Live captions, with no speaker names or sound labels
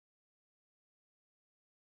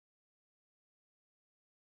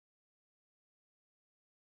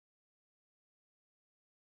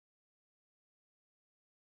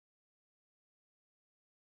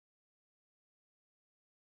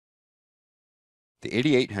The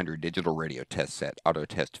 8800 digital radio test set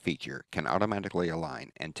AutoTest feature can automatically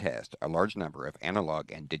align and test a large number of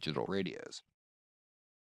analog and digital radios.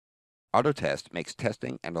 AutoTest makes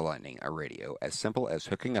testing and aligning a radio as simple as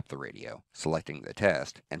hooking up the radio, selecting the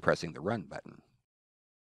test, and pressing the Run button.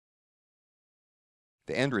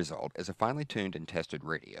 The end result is a finely tuned and tested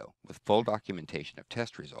radio with full documentation of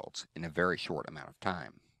test results in a very short amount of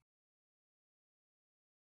time.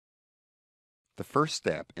 The first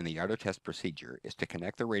step in the AutoTest procedure is to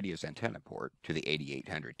connect the radio's antenna port to the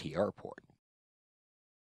 8800 TR port.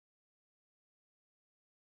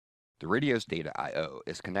 The radio's data I/O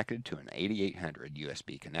is connected to an 8800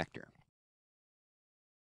 USB connector.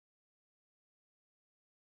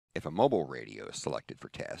 If a mobile radio is selected for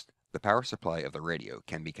test, the power supply of the radio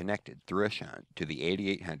can be connected through a shunt to the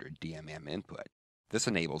 8800 DMM input. This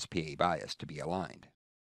enables PA bias to be aligned.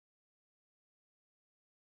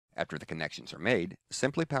 After the connections are made,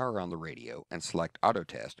 simply power on the radio and select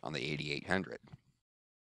AutoTest on the 8800.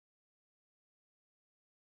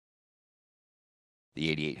 The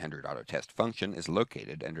 8800 AutoTest function is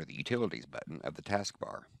located under the Utilities button of the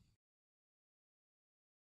taskbar.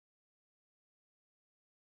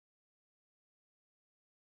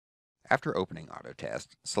 After opening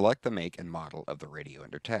AutoTest, select the make and model of the radio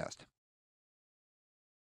under test.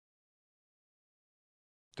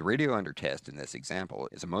 The radio under test in this example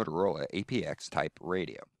is a Motorola APX type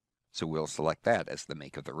radio, so we'll select that as the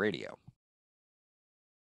make of the radio.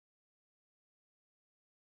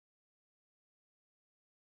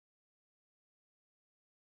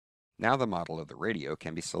 Now the model of the radio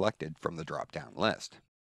can be selected from the drop-down list.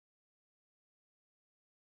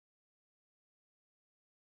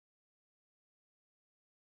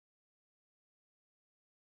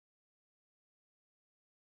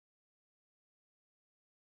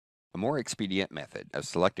 A more expedient method of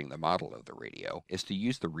selecting the model of the radio is to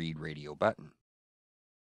use the Read Radio button.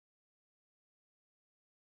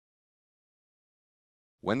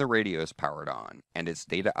 When the radio is powered on and its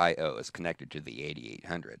data I/O is connected to the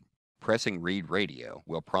 8800, pressing Read Radio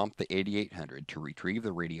will prompt the 8800 to retrieve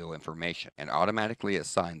the radio information and automatically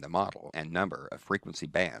assign the model and number of frequency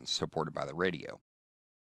bands supported by the radio.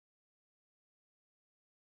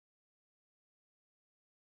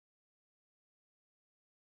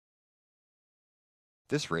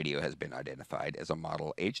 This radio has been identified as a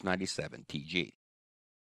model H97TG.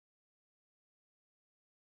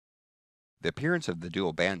 The appearance of the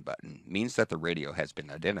dual band button means that the radio has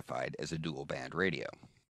been identified as a dual band radio.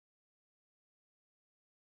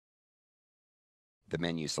 The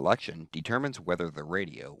menu selection determines whether the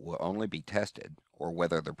radio will only be tested or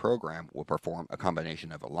whether the program will perform a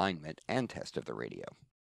combination of alignment and test of the radio.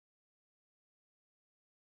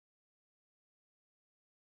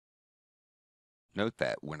 Note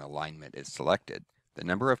that when alignment is selected, the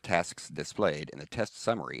number of tasks displayed in the test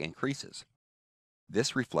summary increases.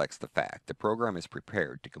 This reflects the fact the program is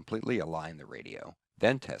prepared to completely align the radio,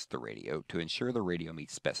 then test the radio to ensure the radio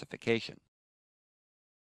meets specification.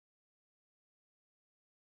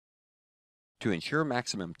 To ensure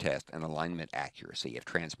maximum test and alignment accuracy of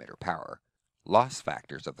transmitter power, loss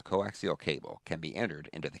factors of the coaxial cable can be entered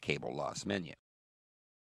into the cable loss menu.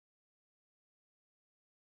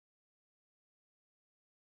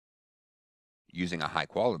 Using a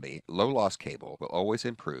high-quality, low-loss cable will always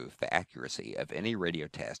improve the accuracy of any radio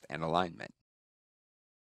test and alignment.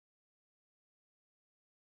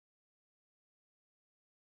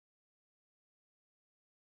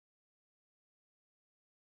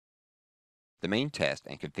 The main test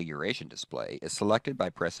and configuration display is selected by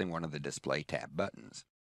pressing one of the Display tab buttons.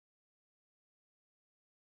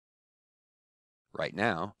 Right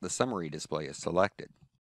now, the summary display is selected.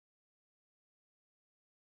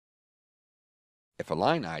 If a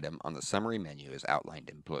line item on the summary menu is outlined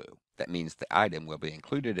in blue, that means the item will be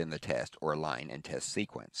included in the test or line and test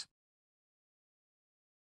sequence.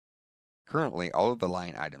 Currently, all of the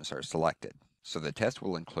line items are selected, so the test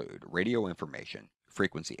will include radio information,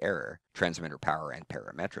 frequency error, transmitter power and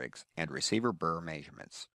parametrics, and receiver burr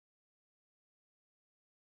measurements.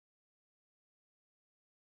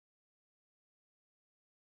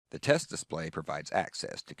 The test display provides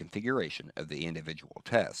access to configuration of the individual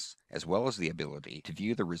tests, as well as the ability to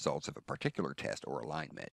view the results of a particular test or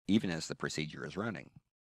alignment, even as the procedure is running.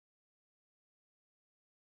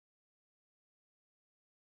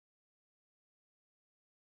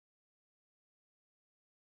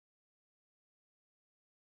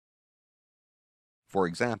 For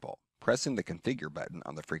example, pressing the Configure button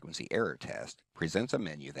on the frequency error test presents a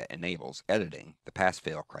menu that enables editing the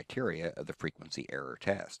pass-fail criteria of the frequency error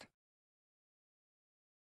test.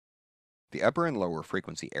 The upper and lower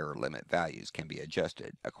frequency error limit values can be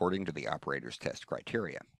adjusted according to the operator's test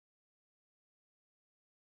criteria.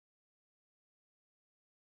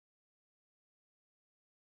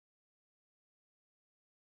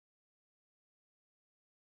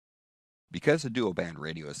 Because a dual band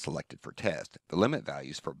radio is selected for test, the limit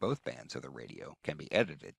values for both bands of the radio can be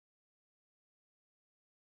edited.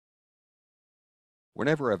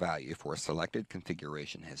 Whenever a value for a selected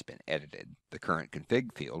configuration has been edited, the current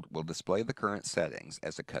config field will display the current settings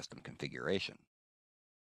as a custom configuration.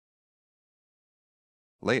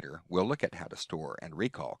 Later, we'll look at how to store and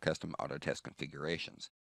recall custom AutoTest configurations.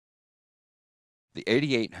 The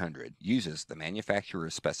 8800 uses the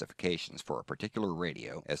manufacturer's specifications for a particular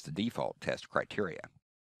radio as the default test criteria.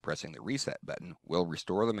 Pressing the Reset button will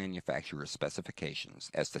restore the manufacturer's specifications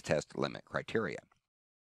as the test limit criteria.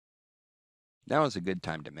 Now is a good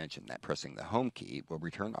time to mention that pressing the Home key will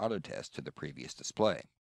return AutoTest to the previous display.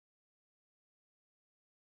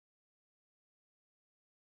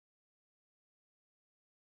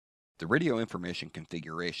 The radio information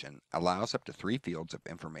configuration allows up to 3 fields of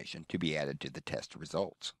information to be added to the test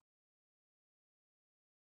results.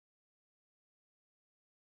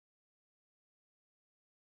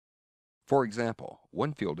 For example,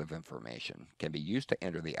 one field of information can be used to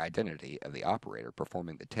enter the identity of the operator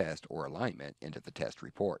performing the test or alignment into the test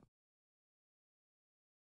report.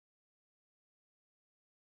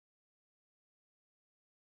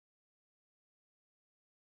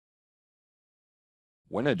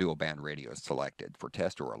 When a dual band radio is selected for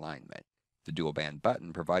test or alignment, the dual band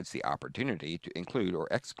button provides the opportunity to include or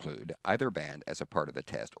exclude either band as a part of the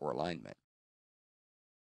test or alignment.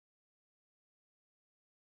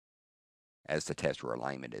 As the test or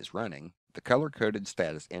alignment is running, the color-coded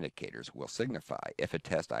status indicators will signify if a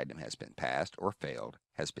test item has been passed or failed,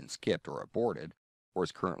 has been skipped or aborted, or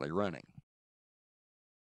is currently running.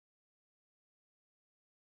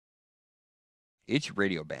 Each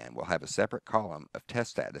radio band will have a separate column of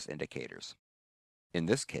test status indicators. In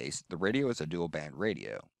this case, the radio is a dual band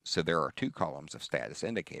radio, so there are 2 columns of status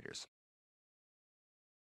indicators.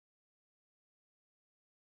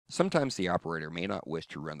 Sometimes the operator may not wish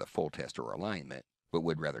to run the full test or alignment, but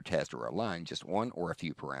would rather test or align just one or a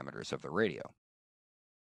few parameters of the radio.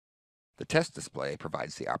 The test display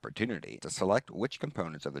provides the opportunity to select which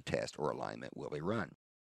components of the test or alignment will be run.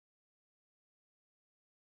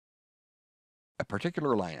 A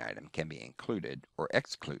particular line item can be included or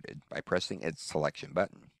excluded by pressing its selection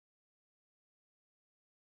button.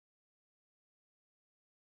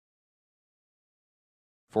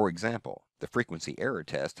 For example, the frequency error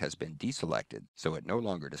test has been deselected, so it no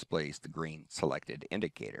longer displays the green selected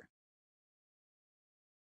indicator.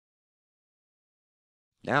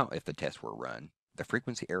 Now, if the test were run, the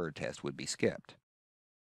frequency error test would be skipped.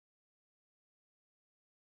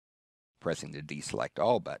 Pressing the Deselect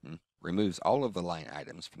All button removes all of the line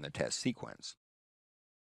items from the test sequence.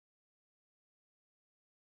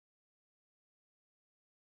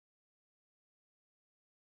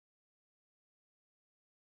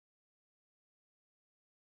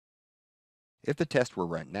 If the test were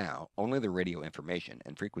run now, only the radio information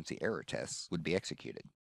and frequency error tests would be executed.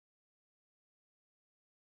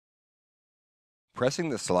 Pressing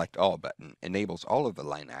the Select All button enables all of the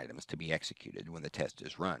line items to be executed when the test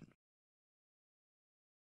is run.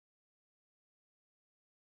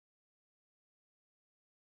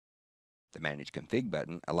 The Manage Config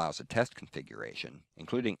button allows a test configuration,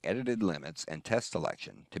 including edited limits and test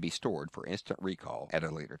selection, to be stored for instant recall at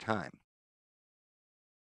a later time.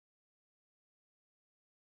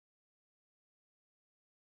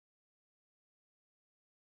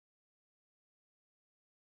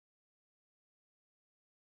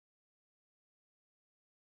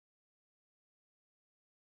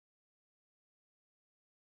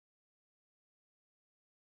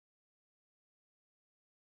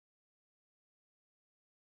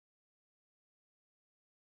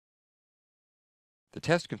 The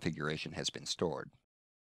test configuration has been stored.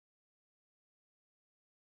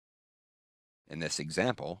 In this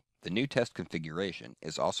example, the new test configuration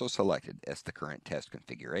is also selected as the current test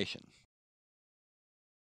configuration.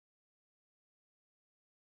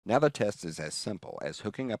 Now the test is as simple as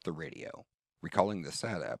hooking up the radio, recalling the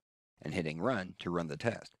setup, and hitting Run to run the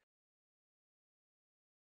test.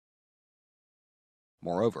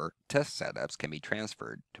 Moreover, test setups can be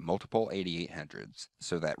transferred to multiple 8800s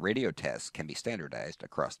so that radio tests can be standardized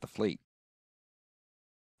across the fleet.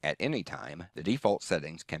 At any time, the default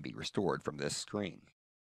settings can be restored from this screen.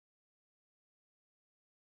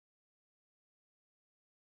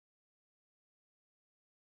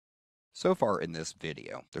 So far in this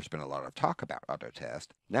video, there's been a lot of talk about AutoTest.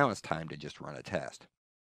 Now it's time to just run a test.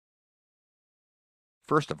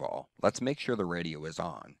 First of all, let's make sure the radio is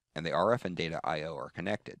on and the RF and data I/O are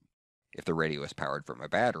connected. If the radio is powered from a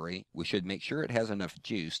battery, we should make sure it has enough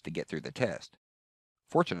juice to get through the test.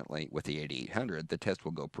 Fortunately, with the 8800, the test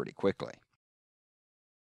will go pretty quickly.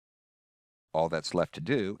 All that's left to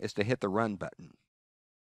do is to hit the Run button.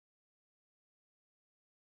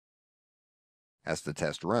 As the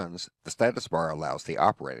test runs, the status bar allows the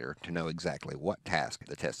operator to know exactly what task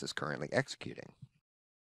the test is currently executing.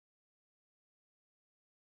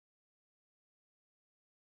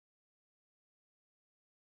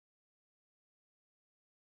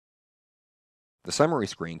 The summary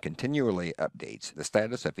screen continually updates the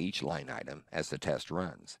status of each line item as the test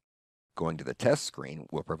runs. Going to the test screen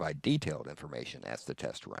will provide detailed information as the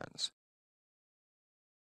test runs.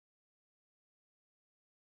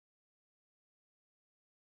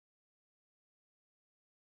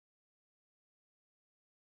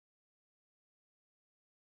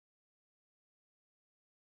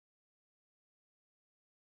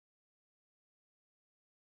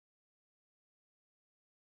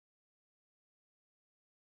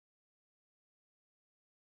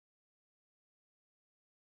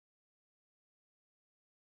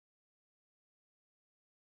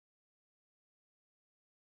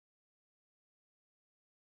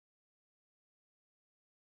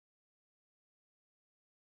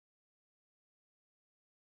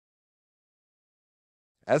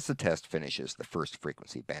 As the test finishes the first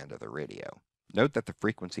frequency band of the radio, note that the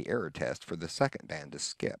frequency error test for the second band is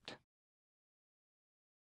skipped.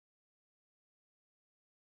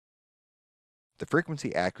 The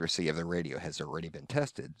frequency accuracy of the radio has already been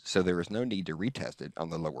tested, so there is no need to retest it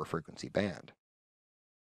on the lower frequency band.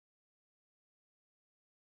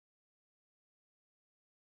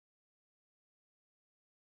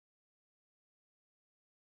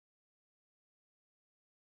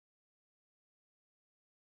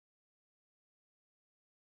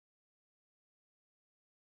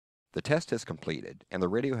 The test is completed, and the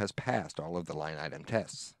radio has passed all of the line item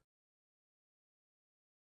tests.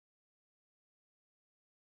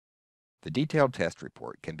 The detailed test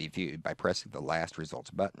report can be viewed by pressing the Last Results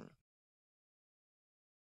button.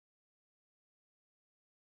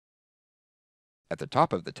 At the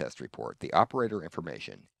top of the test report, the operator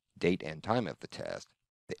information, date and time of the test,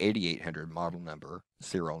 the 8800 model number,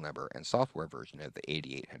 serial number, and software version of the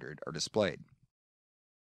 8800 are displayed.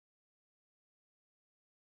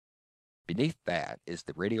 Beneath that is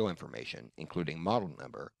the radio information, including model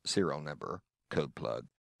number, serial number, code plug,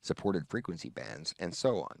 supported frequency bands, and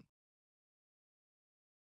so on.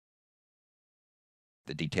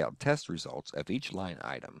 The detailed test results of each line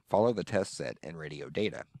item follow the test set and radio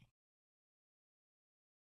data.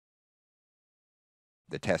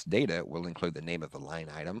 The test data will include the name of the line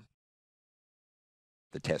item,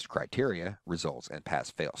 the test criteria, results, and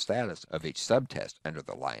pass-fail status of each subtest under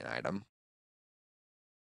the line item,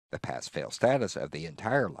 the pass-fail status of the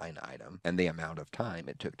entire line item, and the amount of time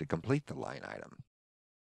it took to complete the line item.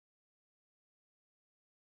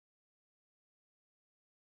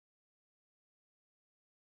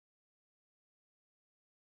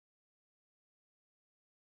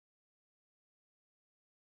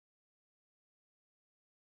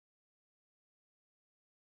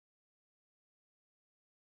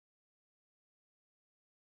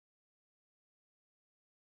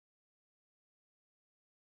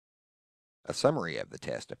 A summary of the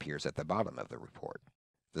test appears at the bottom of the report.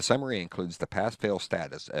 The summary includes the pass-fail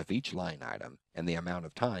status of each line item and the amount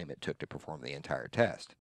of time it took to perform the entire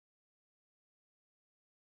test.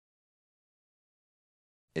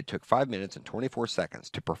 It took 5 minutes and 24 seconds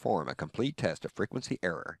to perform a complete test of frequency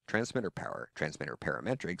error, transmitter power, transmitter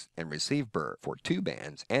parametrics, and receive burr for 2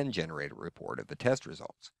 bands and generate a report of the test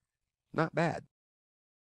results. Not bad.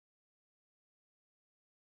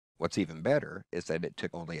 What's even better is that it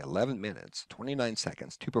took only 11 minutes, 29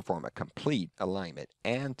 seconds to perform a complete alignment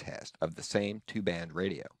and test of the same 2-band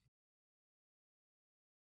radio.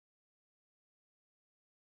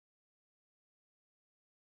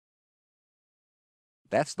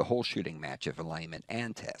 That's the whole shooting match of alignment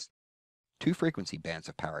and test. 2 frequency bands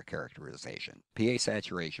of power characterization, PA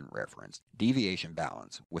saturation reference, deviation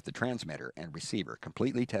balance, with the transmitter and receiver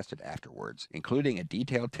completely tested afterwards, including a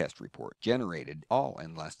detailed test report generated all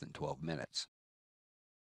in less than 12 minutes.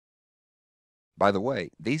 By the way,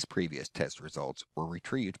 these previous test results were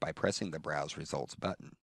retrieved by pressing the Browse Results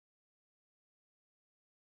button.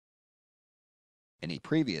 Any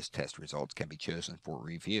previous test results can be chosen for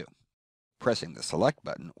review. Pressing the Select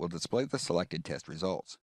button will display the selected test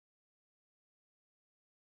results.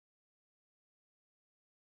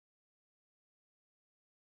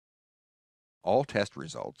 All test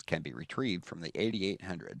results can be retrieved from the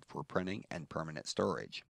 8800 for printing and permanent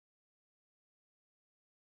storage.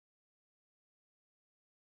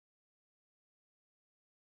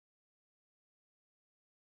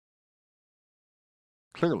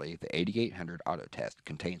 Clearly, the 8800 AutoTest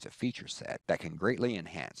contains a feature set that can greatly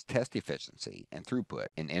enhance test efficiency and throughput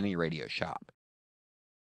in any radio shop.